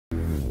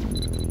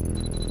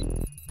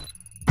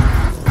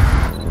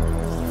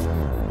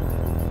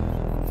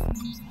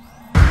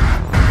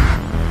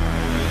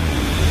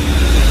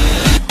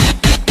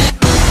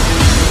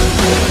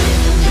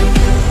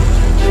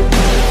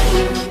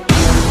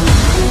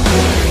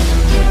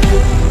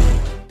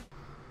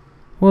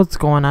What's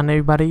going on,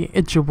 everybody?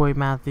 It's your boy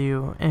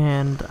Matthew,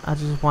 and I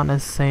just want to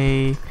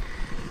say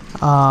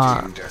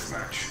I'm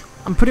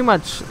pretty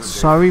much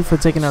sorry for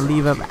taking a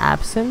leave of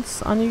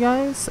absence on you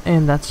guys,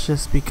 and that's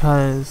just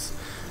because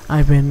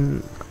I've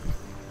been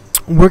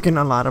working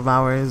a lot of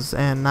hours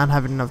and not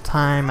having enough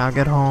time. I'll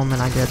get home and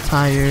I get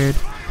tired,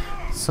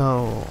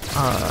 so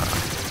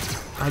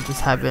I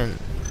just haven't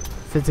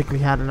physically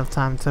had enough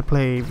time to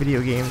play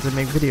video games and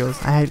make videos.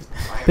 I had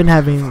been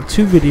having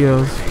 2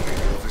 videos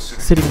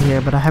sitting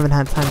here, but I haven't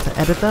had time to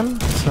edit them,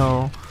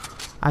 so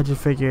I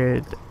just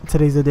figured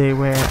today's the day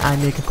where I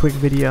make a quick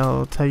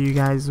video, tell you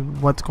guys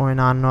what's going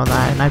on and all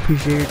that. And I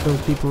appreciate those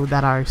people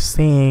that are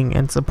staying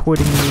and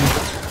supporting me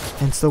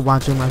and still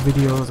watching my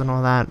videos and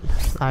all that.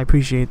 I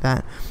appreciate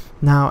that.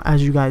 Now,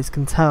 as you guys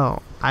can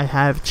tell, I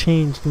have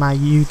changed my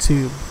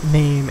YouTube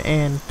name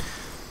and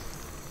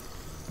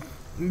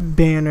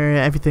banner,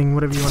 everything,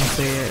 whatever you want to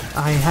say it.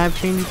 I have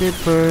changed it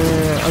for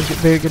a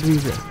very good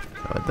reason.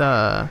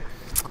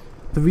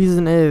 The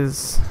reason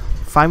is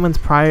 5 months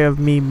prior of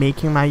me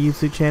making my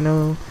YouTube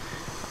channel,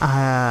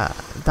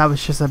 that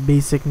was just a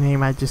basic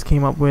name I just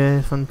came up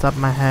with from the top of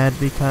my head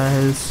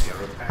because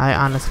I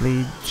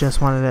honestly just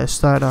wanted to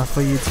start off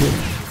for YouTube.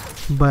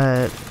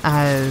 But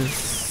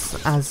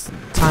as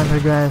time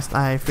progressed,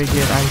 I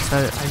figured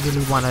I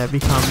really want to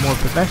become more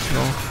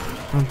professional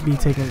and be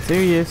taken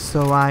serious.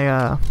 So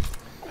I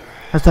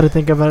started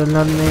thinking about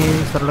another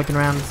name, started looking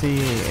around to see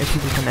if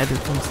people can edit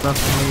some stuff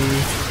for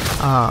me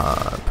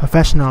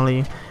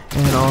professionally,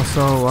 and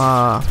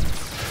also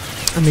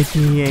make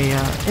me a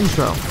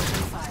intro.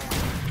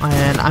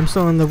 And I'm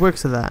still in the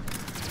works of that.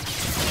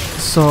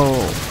 So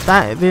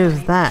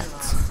there's that.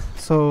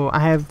 So I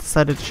have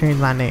decided to change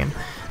my name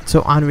to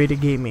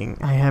Unrated Gaming.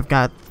 I have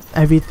got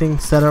everything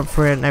set up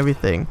for it and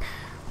everything.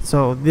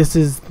 So this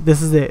is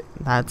it.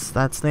 That's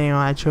the name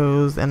I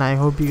chose, and I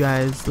hope you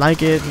guys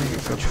like it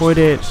and support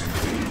it.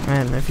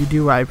 And if you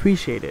do, I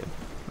appreciate it.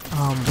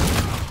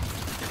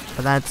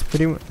 But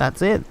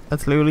that's it.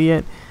 That's literally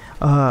it.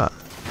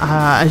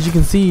 As you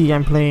can see,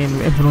 I'm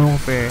playing Infinite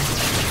Warfare,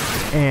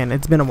 and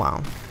it's been a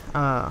while.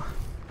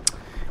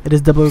 It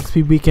is double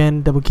XP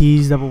weekend, double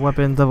keys, double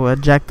weapon, double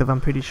objective. I'm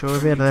pretty sure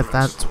of it, if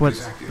that's what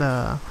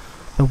the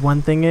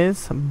one thing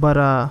is. But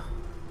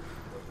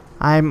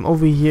I'm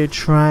over here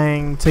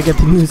trying to get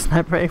the new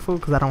sniper rifle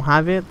because I don't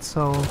have it.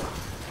 So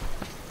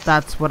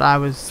that's what I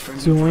was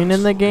doing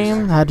in the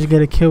game. I had to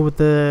get a kill with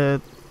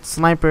the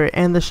sniper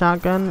and the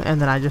shotgun, and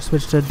then I just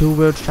switched to dual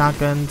wield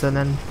shotguns and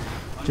then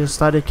just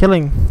started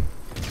killing.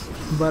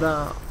 But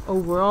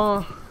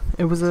overall,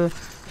 it was a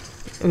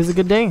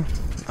good day.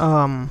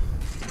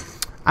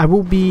 I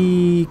will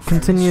be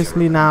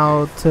continuously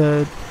now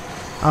to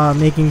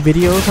making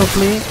videos,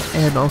 hopefully,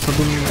 and also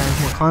bringing you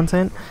guys more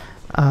content.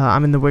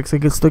 I'm in the works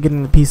of still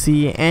getting the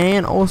PC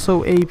and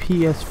also a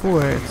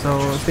PS4, so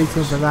stay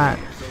tuned for that.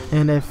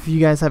 And if you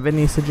guys have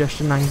any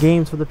suggestion on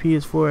games for the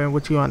PS4 and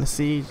what you want to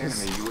see,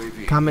 just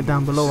comment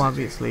down below,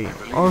 obviously.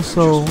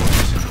 Also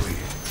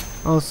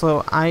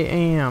I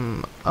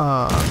am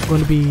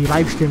going to be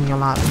live streaming a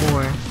lot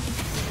more,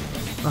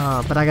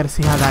 but I gotta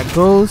see how that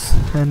goes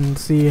and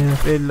see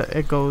if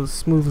it goes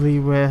smoothly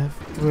with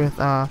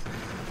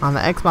on the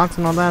Xbox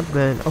and all that.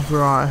 But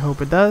overall, I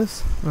hope it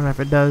does, and if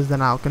it does,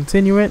 then I'll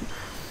continue it.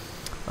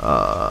 Then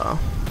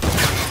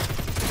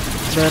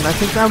I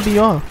think that'll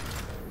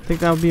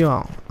be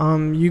all.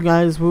 You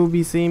guys will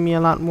be seeing me a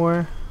lot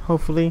more,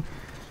 hopefully.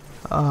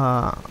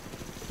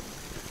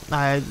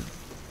 I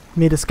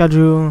made a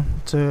schedule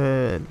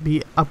to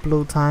be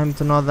upload times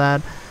and all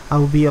that. I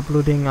will be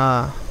uploading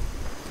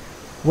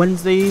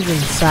Wednesdays and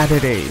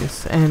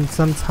Saturdays, and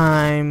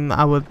sometime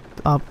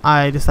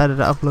I decided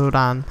to upload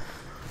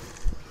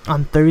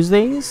on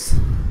Thursdays.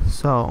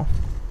 So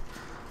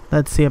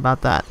let's see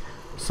about that.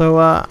 So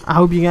I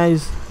hope you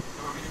guys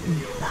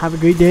have a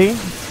great day.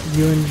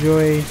 You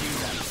enjoy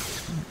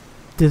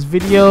this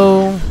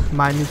video,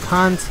 my new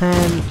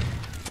content,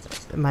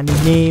 my new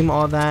name,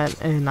 all that,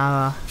 and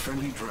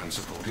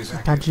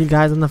catch you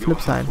guys on the flip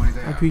side.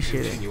 I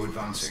appreciate it.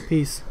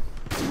 Peace.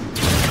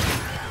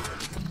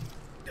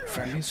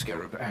 Friendly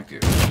scarab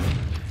active.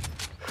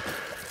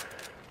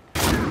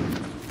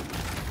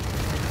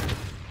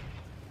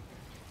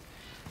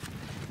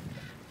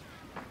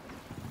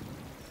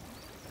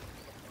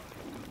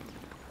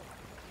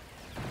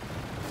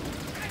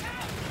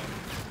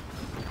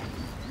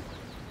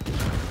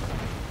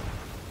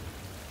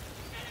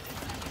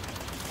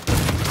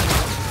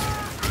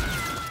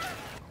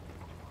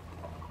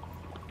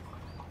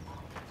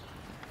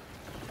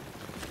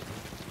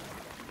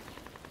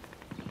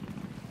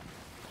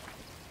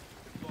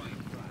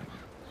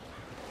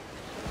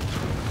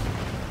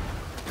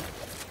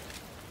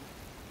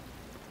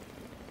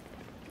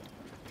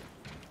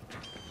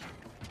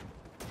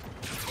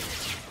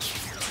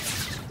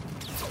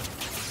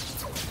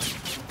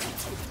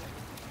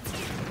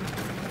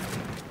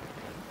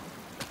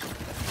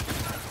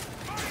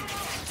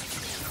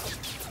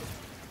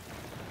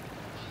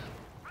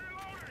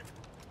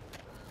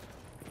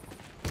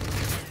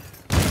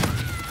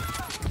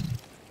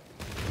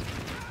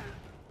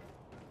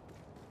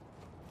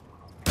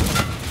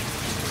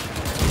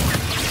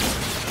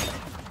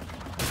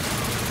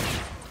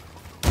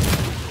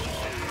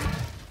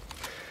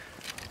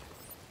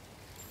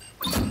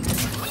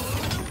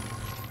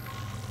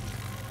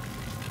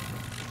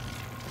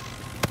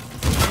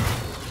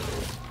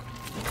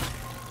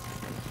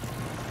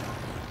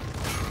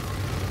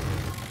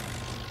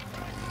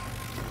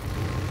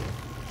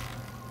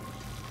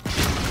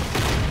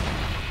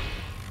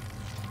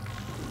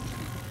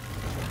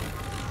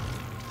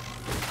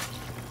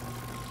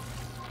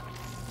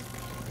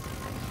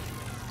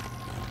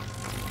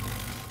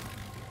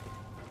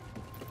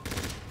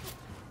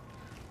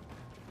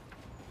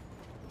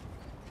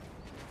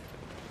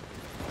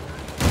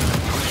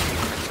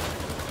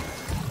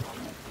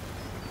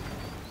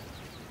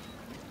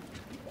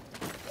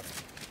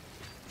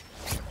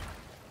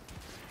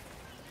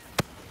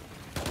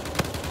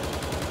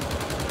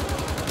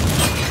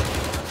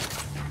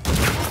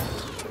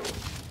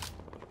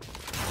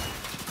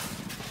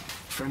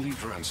 Friendly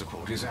drone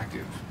support is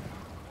active.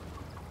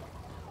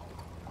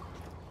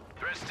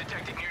 Threats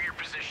detected near your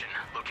position.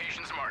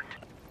 Locations marked.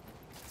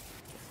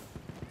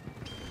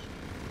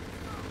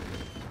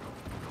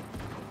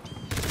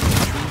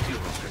 Trinity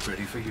rocket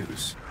ready for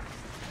use.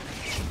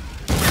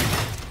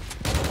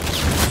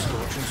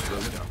 Scorchers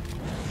loaded up.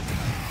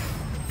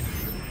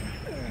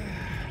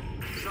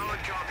 Solid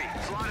copy.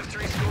 Slot of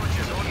 3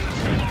 scorches. All units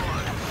follow.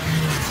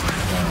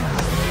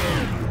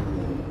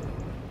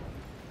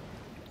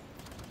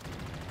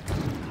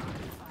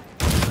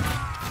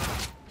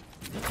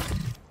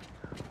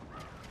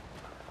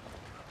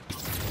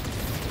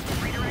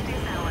 Redirecting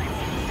satellite.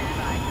 Stand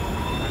by.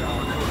 At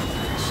our current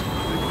pace,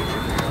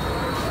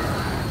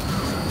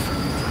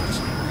 drone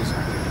support is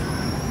active.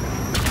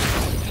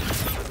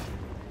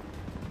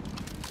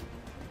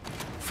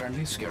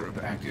 Friendly Scarab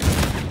active.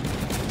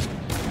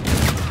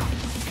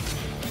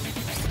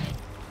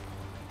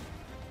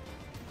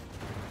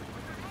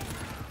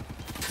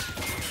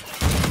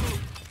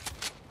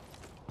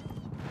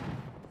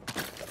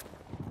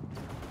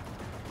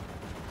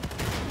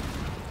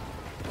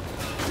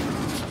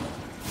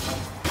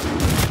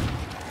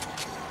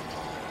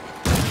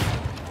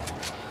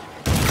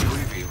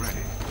 UAV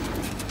ready.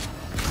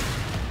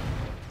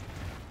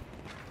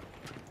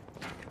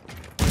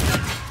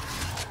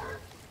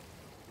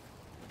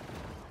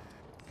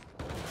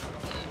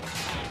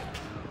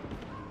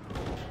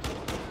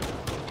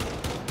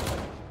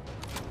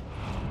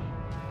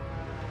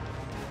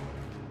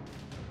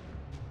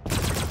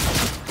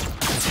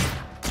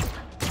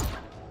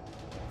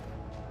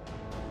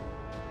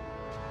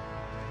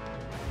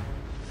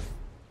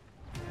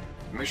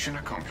 Mission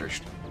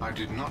accomplished. I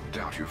did not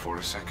doubt you for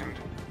a second.